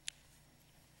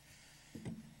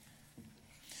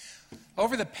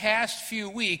Over the past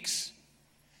few weeks,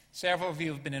 several of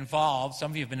you have been involved. Some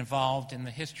of you have been involved in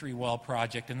the History Wall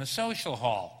project in the social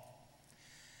hall.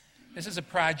 This is a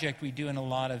project we do in a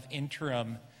lot of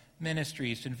interim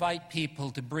ministries to invite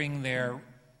people to bring their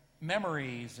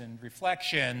memories and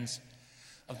reflections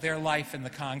of their life in the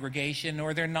congregation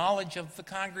or their knowledge of the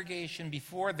congregation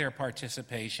before their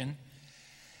participation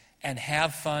and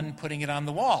have fun putting it on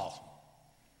the wall.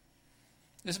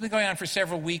 This has been going on for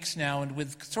several weeks now, and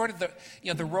with sort of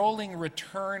the rolling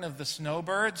return of the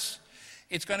snowbirds,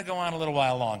 it's going to go on a little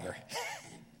while longer.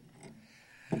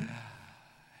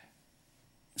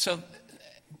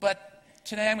 But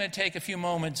today I'm going to take a few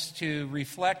moments to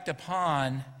reflect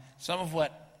upon some of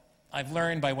what I've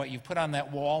learned by what you've put on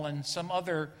that wall and some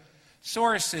other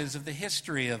sources of the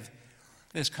history of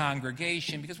this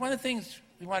congregation. Because one of the things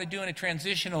we want to do in a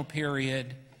transitional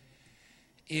period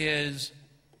is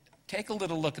take a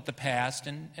little look at the past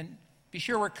and be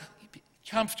sure we're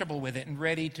comfortable with it and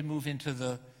ready to move into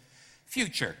the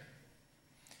future.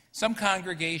 Some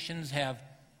congregations have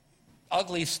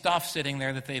ugly stuff sitting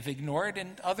there that they've ignored,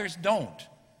 and others don't.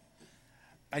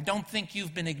 I don't think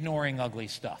you've been ignoring ugly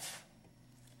stuff.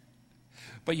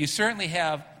 But you certainly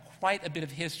have quite a bit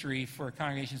of history for a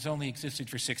congregation that's only existed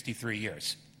for 63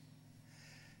 years.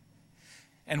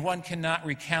 And one cannot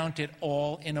recount it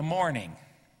all in a morning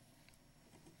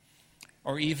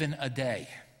or even a day.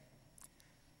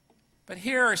 But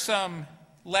here are some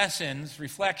lessons,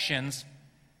 reflections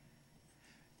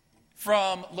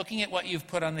from looking at what you've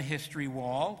put on the history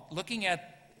wall, looking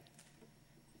at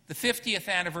the 50th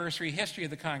anniversary history of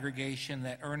the congregation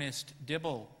that Ernest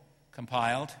Dibble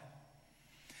compiled,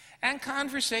 and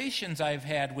conversations I've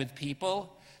had with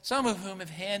people, some of whom have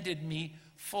handed me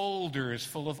folders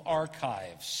full of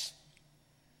archives,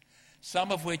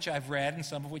 some of which I've read and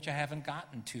some of which I haven't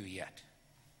gotten to yet.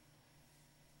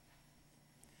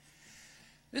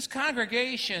 This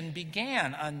congregation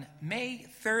began on May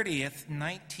 30th,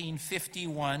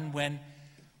 1951, when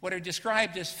what are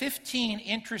described as 15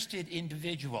 interested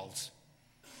individuals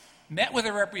met with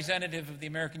a representative of the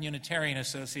American Unitarian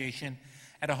Association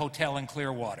at a hotel in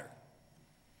Clearwater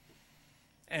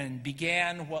and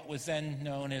began what was then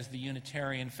known as the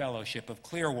Unitarian Fellowship of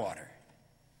Clearwater.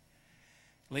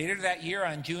 Later that year,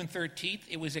 on June 13th,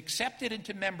 it was accepted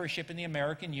into membership in the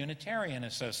American Unitarian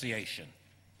Association.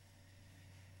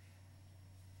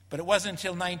 But it wasn't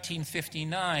until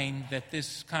 1959 that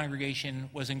this congregation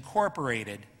was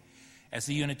incorporated as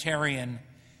the Unitarian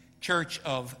Church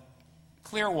of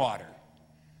Clearwater.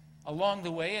 Along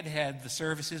the way, it had the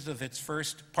services of its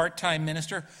first part-time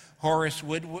minister, Horace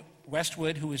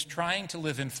Westwood, who was trying to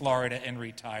live in Florida in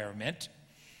retirement,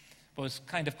 but was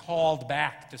kind of called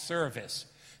back to service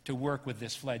to work with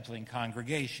this fledgling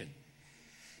congregation.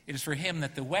 It is for him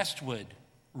that the Westwood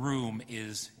Room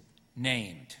is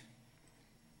named.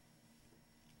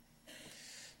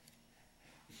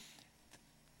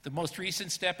 The most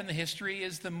recent step in the history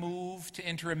is the move to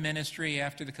interim ministry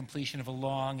after the completion of a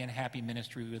long and happy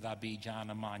ministry with Abbe John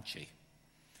Amanci.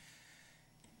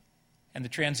 And the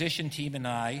transition team and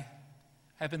I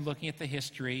have been looking at the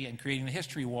history and creating the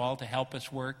history wall to help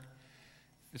us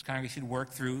this congregation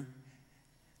work through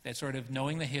that sort of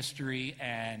knowing the history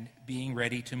and being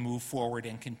ready to move forward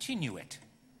and continue it.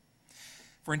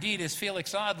 For indeed, as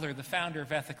Felix Adler, the founder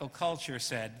of Ethical Culture,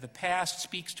 said, the past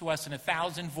speaks to us in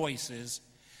 1,000 voices,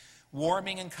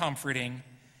 warming and comforting,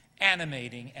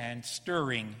 animating and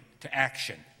stirring to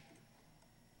action.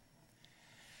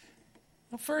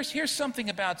 Well, first, here's something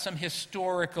about some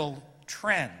historical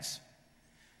trends.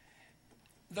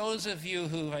 Those of you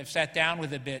who I've sat down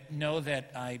with a bit know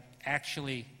that I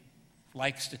actually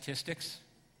like statistics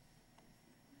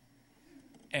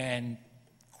and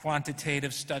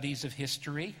quantitative studies of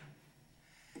history,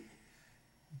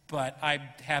 but I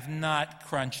have not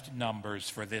crunched numbers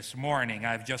for this morning.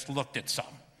 I've just looked at some.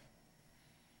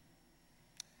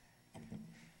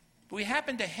 But we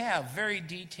happen to have very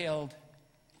detailed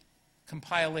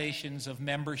compilations of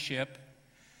membership,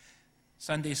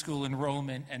 Sunday school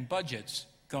enrollment, and budgets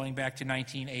going back to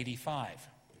 1985.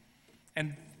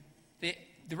 And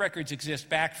the records exist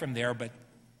back from there, but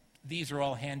these are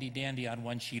all handy-dandy on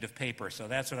one sheet of paper, so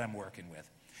that's what I'm working with.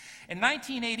 In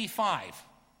 1985,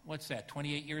 what's that,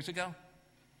 28 years ago?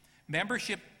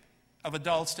 Membership of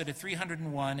adults stood at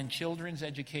 301 and children's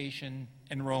education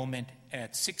enrollment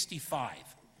at 65.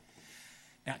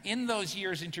 Now, in those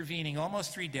years intervening,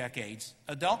 almost 3 decades,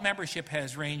 adult membership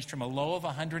has ranged from a low of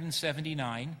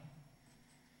 179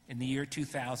 in the year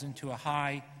 2000 to a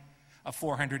high of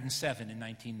 407 in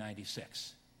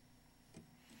 1996.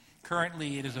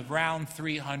 Currently, it is around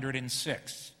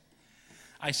 306.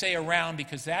 I say around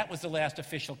because that was the last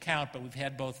official count, but we've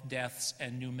had both deaths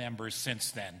and new members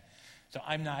since then. So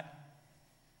I'm not,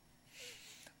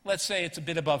 let's say it's a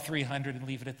bit above 300 and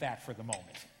leave it at that for the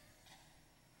moment.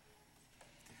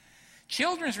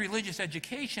 Children's religious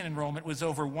education enrollment was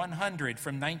over 100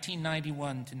 from 1991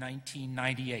 to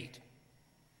 1998.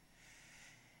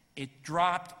 It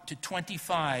dropped to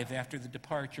 25 after the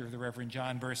departure of the Reverend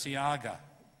John Burciaga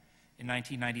in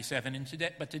 1997,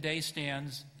 but today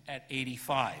stands at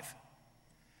 85.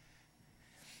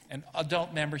 And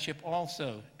adult membership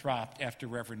also dropped after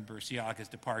Reverend Burciaga's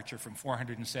departure from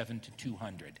 407 to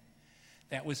 200.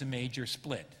 That was a major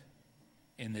split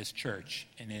in this church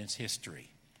and in its history.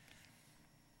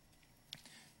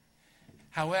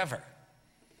 However,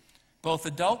 both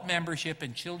adult membership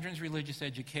and children's religious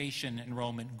education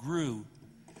enrollment grew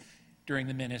during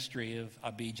the ministry of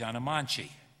Abi Janamanchi.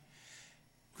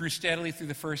 Grew steadily through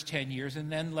the first 10 years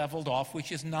and then leveled off,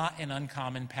 which is not an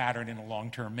uncommon pattern in a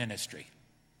long-term ministry.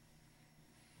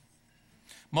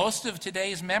 Most of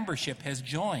today's membership has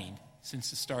joined since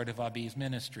the start of Abi's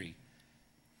ministry.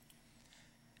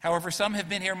 However, some have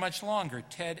been here much longer.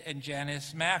 Ted and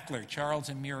Janice Mackler, Charles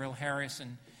and Muriel Harris,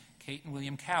 and Kate and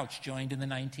William Couch joined in the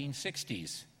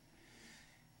 1960s.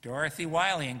 Dorothy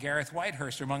Wiley and Gareth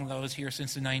Whitehurst are among those here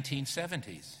since the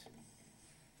 1970s.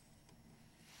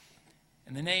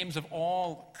 And the names of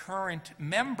all current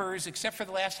members, except for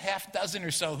the last half dozen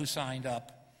or so who signed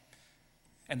up,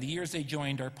 and the years they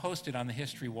joined are posted on the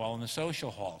history wall in the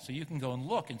social hall. So you can go and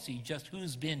look and see just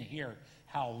who's been here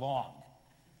how long.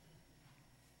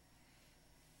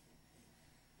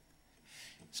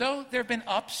 So there have been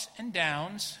ups and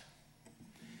downs.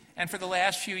 And for the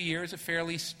last few years, a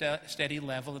fairly steady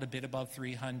level at a bit above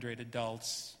 300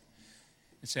 adults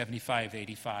and 75,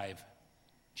 85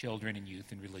 children and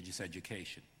youth in religious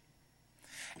education.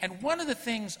 And one of the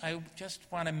things I just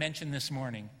want to mention this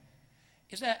morning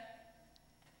is that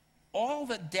all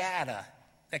the data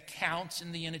that counts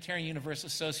in the Unitarian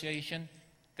Universalist Association,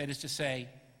 that is to say,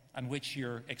 on which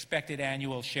your expected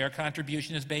annual share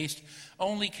contribution is based,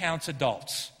 only counts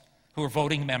adults who are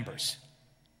voting members,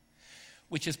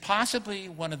 which is possibly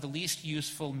one of the least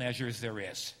useful measures there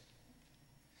is.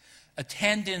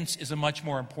 Attendance is a much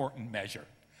more important measure.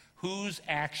 Who's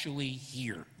actually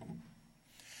here?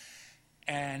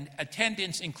 And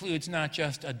attendance includes not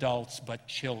just adults, but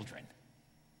children.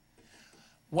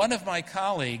 One of my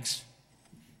colleagues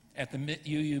at the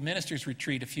UU Ministers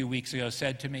Retreat a few weeks ago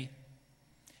said to me,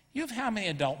 "You have how many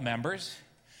adult members?"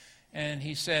 And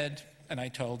he said, and I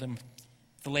told him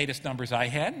the latest numbers I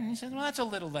had, and he said, "Well, that's a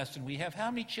little less than we have. How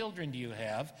many children do you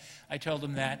have?" I told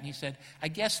him that, and he said, "I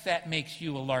guess that makes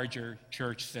you a larger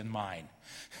church than mine."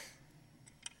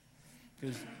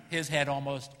 Because his had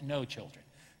almost no children,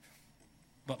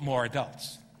 but more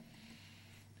adults.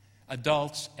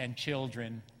 Adults and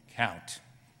children count.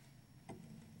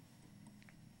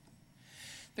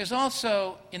 There's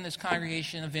also, in this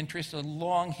congregation of interest, a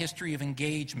long history of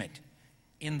engagement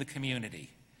in the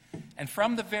community. And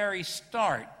from the very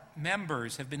start,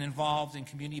 members have been involved in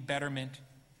community betterment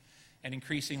and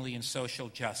increasingly in social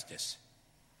justice.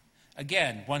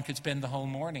 Again, one could spend the whole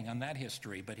morning on that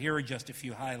history, but here are just a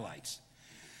few highlights.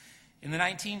 In the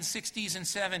 1960s and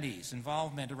 70s,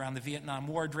 involvement around the Vietnam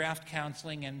War, draft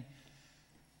counseling, and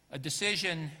a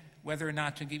decision whether or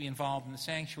not to be involved in the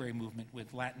sanctuary movement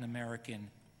with Latin American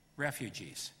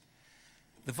refugees.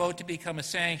 The vote to become a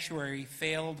sanctuary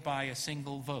failed by a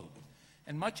single vote.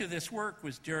 And much of this work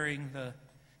was during the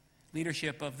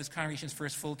leadership of this congregation's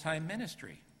first full-time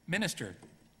minister,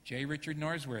 J. Richard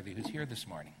Norsworthy, who's here this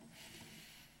morning.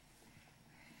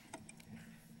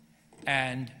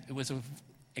 And it was an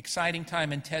exciting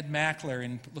time, and Ted Mackler,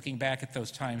 in looking back at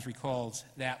those times, recalls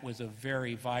that was a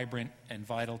very vibrant and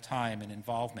vital time and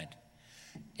involvement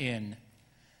in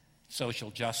social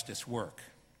justice work.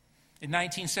 In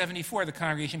 1974, the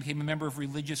congregation became a member of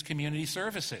Religious Community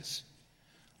Services,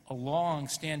 a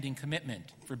long-standing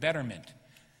commitment for betterment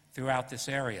throughout this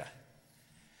area.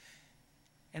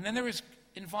 And then there was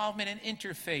involvement in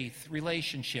interfaith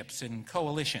relationships and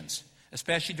coalitions,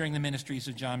 especially during the ministries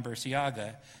of John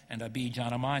Burciaga and Abi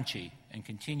Janamanchi, and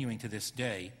continuing to this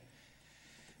day,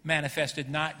 manifested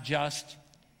not just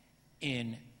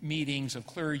in meetings of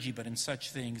clergy, but in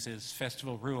such things as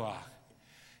Festival Ruach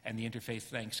and the Interfaith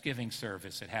Thanksgiving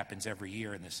service that happens every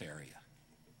year in this area.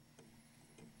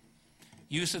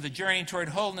 Use of the Journey Toward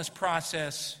Holiness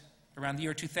process around the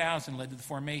year 2000 led to the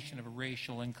formation of a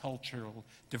racial and cultural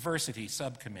diversity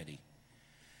subcommittee.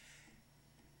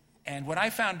 And what I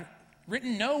found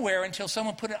written nowhere until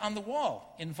someone put it on the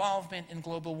wall, involvement in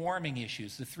global warming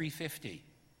issues, the 350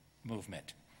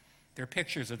 movement. There are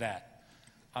pictures of that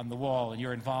on the wall and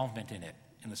your involvement in it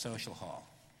in the social hall.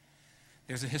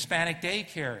 There's a Hispanic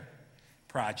daycare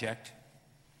project.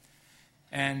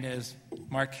 And as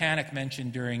Mark Canuck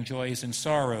mentioned during Joys and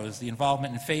Sorrows, the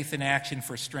involvement in Faith in Action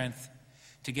for Strength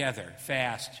Together,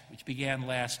 FAST, which began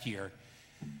last year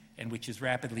and which is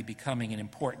rapidly becoming an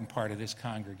important part of this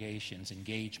congregation's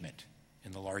engagement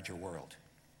in the larger world.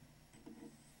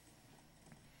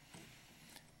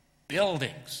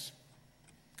 Buildings.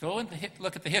 Go and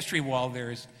look at the history wall.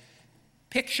 There's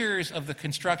pictures of the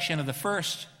construction of the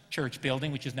first church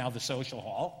building, which is now the social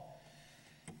hall,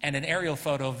 and an aerial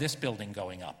photo of this building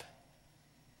going up,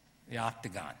 the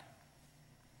Octagon.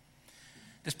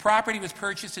 This property was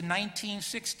purchased in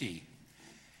 1960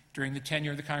 during the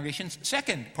tenure of the congregation's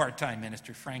second part-time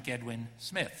minister, Frank Edwin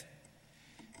Smith.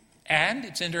 And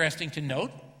it's interesting to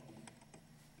note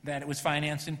that it was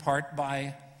financed in part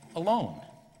by a loan,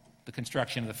 the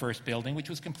construction of the first building, which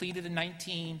was completed in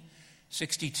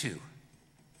 1962.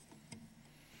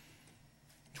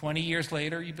 20 years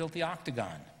later, you built the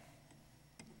Octagon.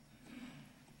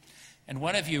 And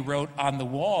one of you wrote on the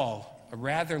wall a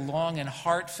rather long and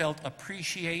heartfelt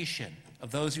appreciation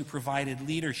of those who provided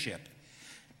leadership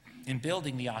in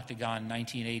building the Octagon in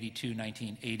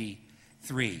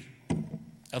 1982-1983,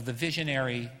 of the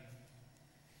visionary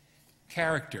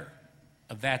character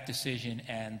of that decision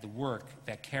and the work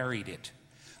that carried it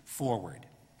forward.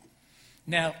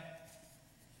 Now,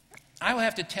 I will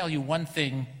have to tell you one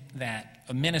thing that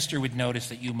a minister would notice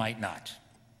that you might not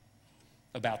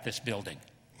about this building.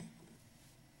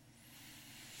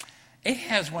 It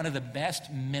has one of the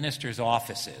best minister's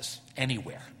offices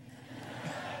anywhere.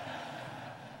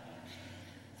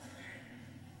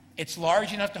 It's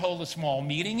large enough to hold a small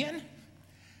meeting in.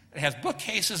 It has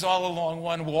bookcases all along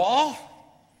one wall.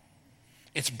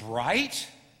 It's bright.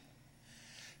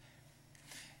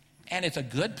 And it's a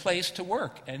good place to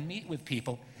work and meet with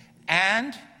people.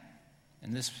 And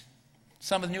this,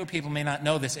 some of the newer people may not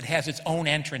know this, it has its own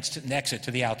entrance and exit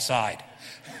to the outside.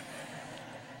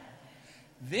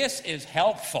 This is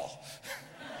helpful.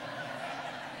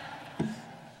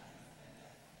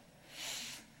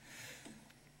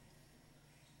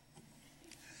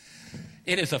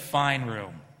 It is a fine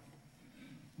room,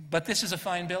 but this is a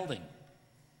fine building.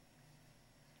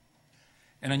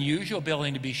 An unusual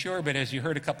building to be sure, but as you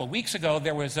heard a couple of weeks ago,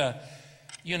 there was a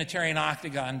Unitarian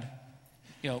Octagon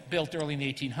built early in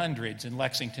the 1800s in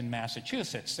Lexington,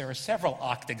 Massachusetts. There are several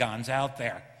octagons out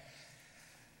there.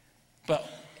 But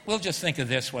we'll just think of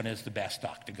this one as the best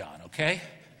octagon, okay?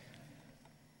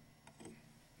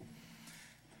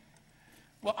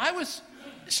 Well, I was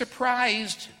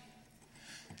surprised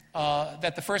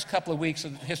that the first couple of weeks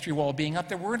of the history wall being up,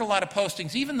 there weren't a lot of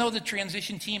postings, even though the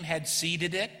transition team had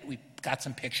seeded it. We got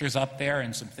some pictures up there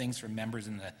and some things from members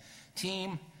in the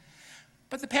team.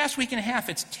 But the past week and a half,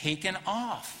 it's taken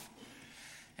off.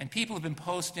 And people have been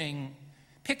posting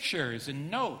pictures and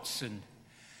notes and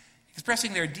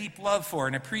expressing their deep love for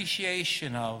and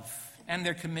appreciation of and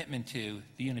their commitment to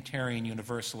the Unitarian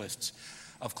Universalists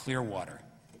of Clearwater.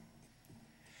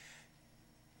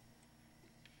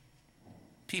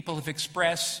 People have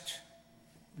expressed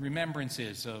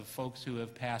remembrances of folks who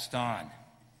have passed on.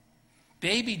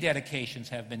 Baby dedications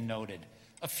have been noted.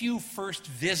 A few first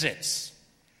visits.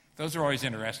 Those are always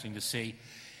interesting to see.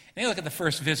 And you look at the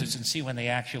first visits and see when they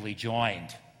actually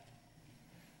joined.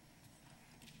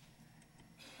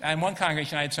 In one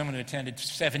congregation, I had someone who attended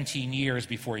 17 years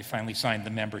before he finally signed the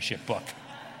membership book.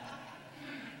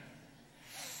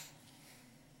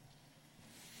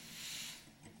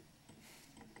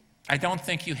 I don't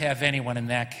think you have anyone in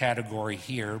that category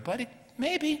here, but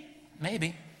maybe.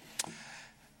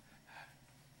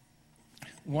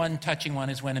 One touching one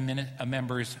is when a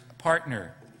member's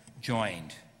partner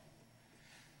joined.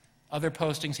 Other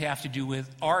postings have to do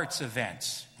with arts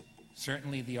events.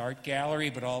 Certainly the art gallery,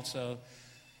 but also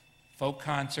folk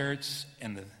concerts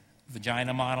and the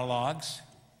vagina monologues.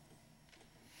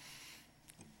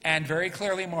 And very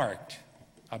clearly marked,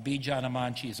 Abidjan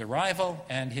Amanchi's arrival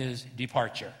and his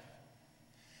departure.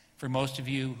 For most of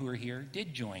you who are here,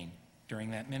 did join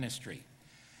during that ministry.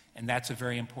 And that's a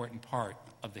very important part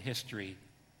of the history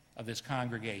of this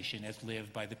congregation as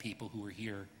lived by the people who are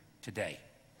here today.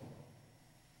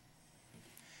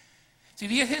 See,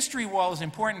 the history wall is an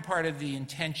important part of the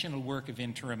intentional work of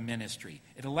interim ministry.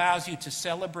 It allows you to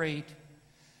celebrate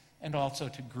and also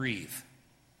to grieve.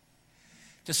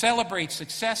 To celebrate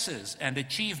successes and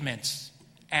achievements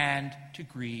and to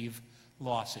grieve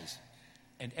losses.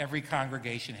 And every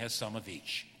congregation has some of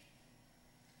each.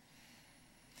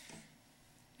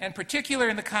 And particular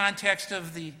in the context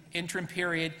of the interim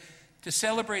period, to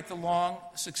celebrate the long,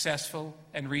 successful,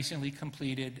 and recently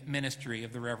completed ministry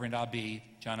of the Reverend Abi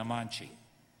John Amanchi.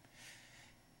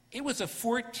 It was a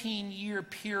 14-year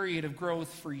period of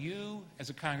growth for you as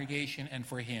a congregation and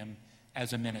for him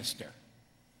as a minister.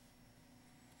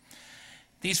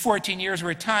 These 14 years were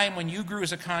a time when you grew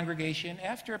as a congregation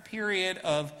after a period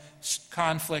of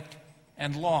conflict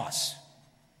and loss.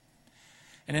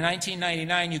 And in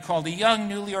 1999, you called a young,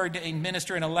 newly ordained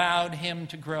minister and allowed him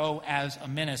to grow as a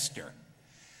minister.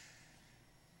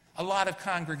 A lot of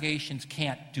congregations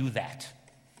can't do that.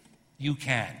 You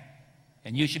can,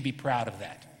 and you should be proud of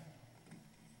that.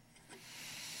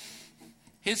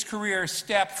 His career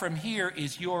step from here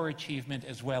is your achievement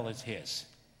as well as his.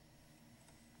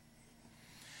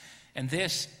 And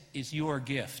this is your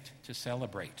gift to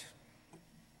celebrate.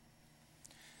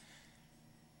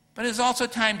 But it is also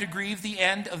time to grieve the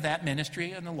end of that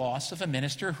ministry and the loss of a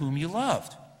minister whom you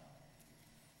loved.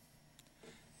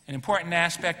 An important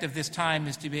aspect of this time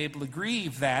is to be able to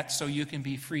grieve that so you can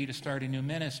be free to start a new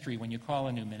ministry when you call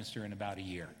a new minister in about a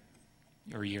year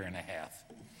or a year and a half.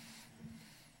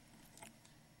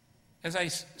 As I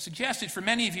suggested, for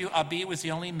many of you, Abi was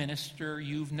the only minister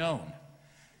you've known.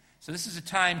 So this is a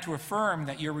time to affirm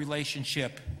that your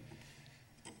relationship,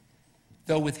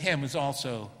 though with him, was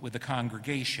also with the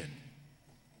congregation.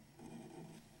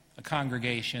 A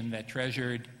congregation that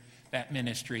treasured that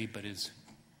ministry but is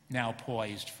now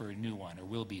poised for a new one, or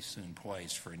will be soon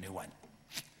poised for a new one.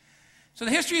 So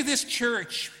the history of this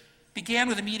church began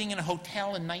with a meeting in a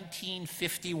hotel in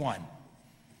 1951.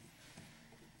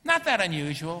 Not that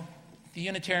unusual. The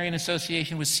Unitarian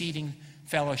Association was seeding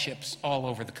fellowships all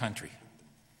over the country.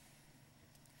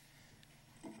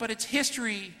 But its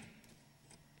history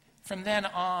from then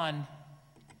on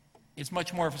is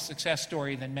much more of a success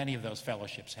story than many of those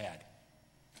fellowships had.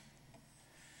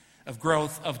 Of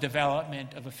growth, of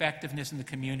development, of effectiveness in the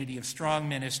community, of strong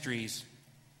ministries,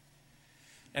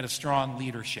 and of strong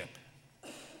leadership.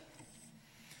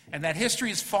 And that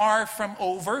history is far from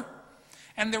over,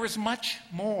 and there is much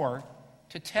more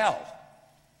to tell.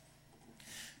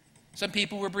 Some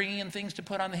people were bringing in things to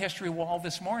put on the history wall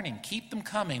this morning. Keep them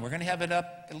coming. We're going to have it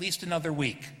up at least another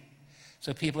week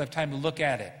so people have time to look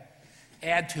at it,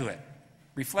 add to it,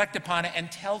 reflect upon it,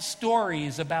 and tell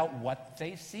stories about what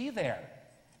they see there.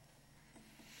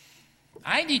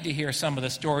 I need to hear some of the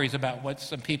stories about what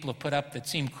some people have put up that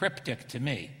seem cryptic to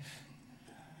me.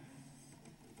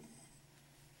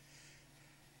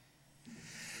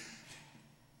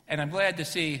 And I'm glad to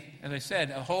see, as I said,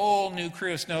 a whole new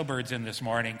crew of snowbirds in this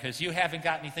morning because you haven't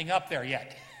got anything up there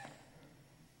yet.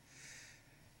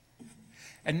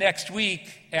 And next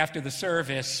week, after the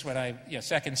service,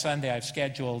 second Sunday, I've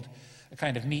scheduled a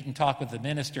kind of meet and talk with the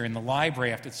minister in the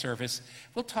library after the service.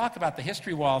 We'll talk about the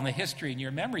history wall and the history and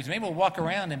your memories. Maybe we'll walk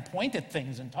around and point at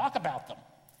things and talk about them.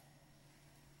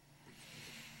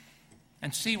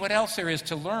 And see what else there is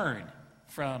to learn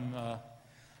from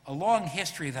a long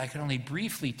history that I could only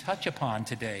briefly touch upon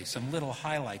today, some little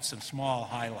highlights, some small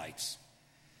highlights.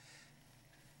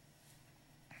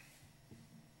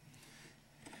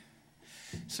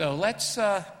 So let's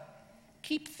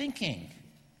keep thinking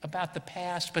about the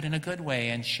past, but in a good way,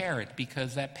 and share it,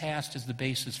 because that past is the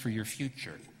basis for your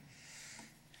future.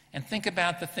 And think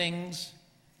about the things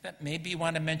that maybe you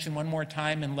want to mention one more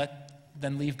time and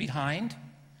then leave behind,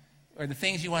 or the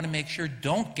things you want to make sure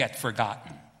don't get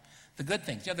forgotten. The good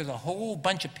things. There's a whole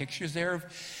bunch of pictures there of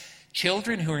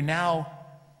children who are now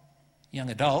young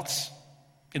adults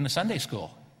in the Sunday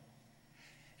school.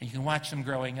 And you can watch them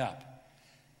growing up.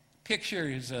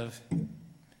 Pictures of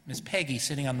Miss Peggy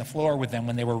sitting on the floor with them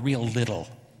when they were real little.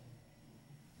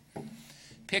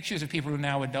 Pictures of people who are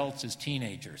now adults as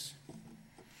teenagers.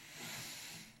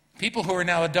 People who are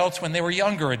now adults when they were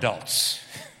younger adults.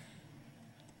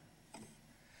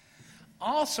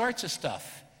 All sorts of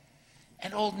stuff.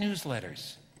 And old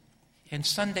newsletters, and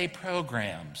Sunday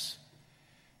programs,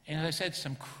 and as I said,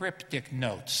 some cryptic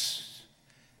notes.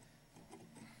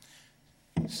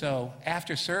 So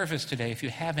after service today, if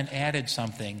you haven't added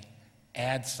something,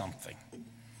 add something.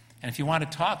 And if you want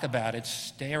to talk about it,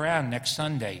 stay around next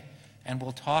Sunday, and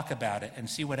we'll talk about it and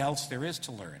see what else there is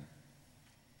to learn.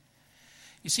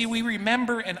 You see, we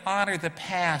remember and honor the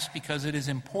past because it is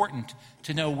important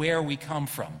to know where we come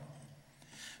from.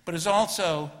 But it's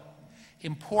also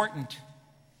important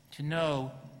to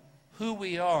know who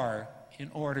we are in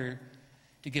order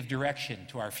to give direction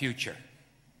to our future.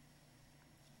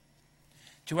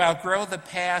 To outgrow the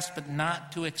past but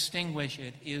not to extinguish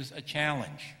it is a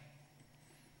challenge.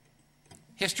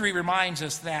 History reminds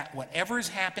us that whatever is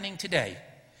happening today,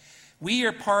 we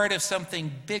are part of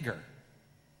something bigger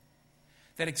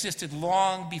that existed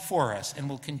long before us and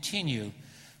will continue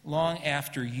long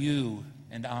after you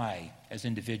and I, as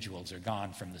individuals, are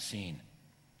gone from the scene.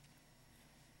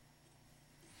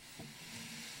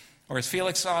 Or as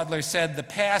Felix Adler said, the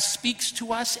past speaks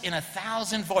to us in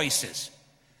 1,000 voices,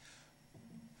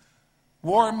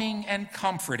 warming and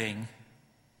comforting,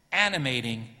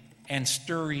 animating and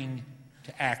stirring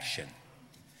to action.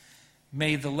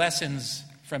 May the lessons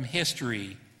from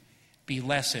history be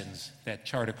lessons that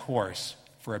chart a course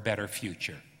for a better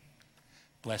future.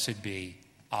 Blessed be.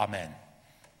 Amen.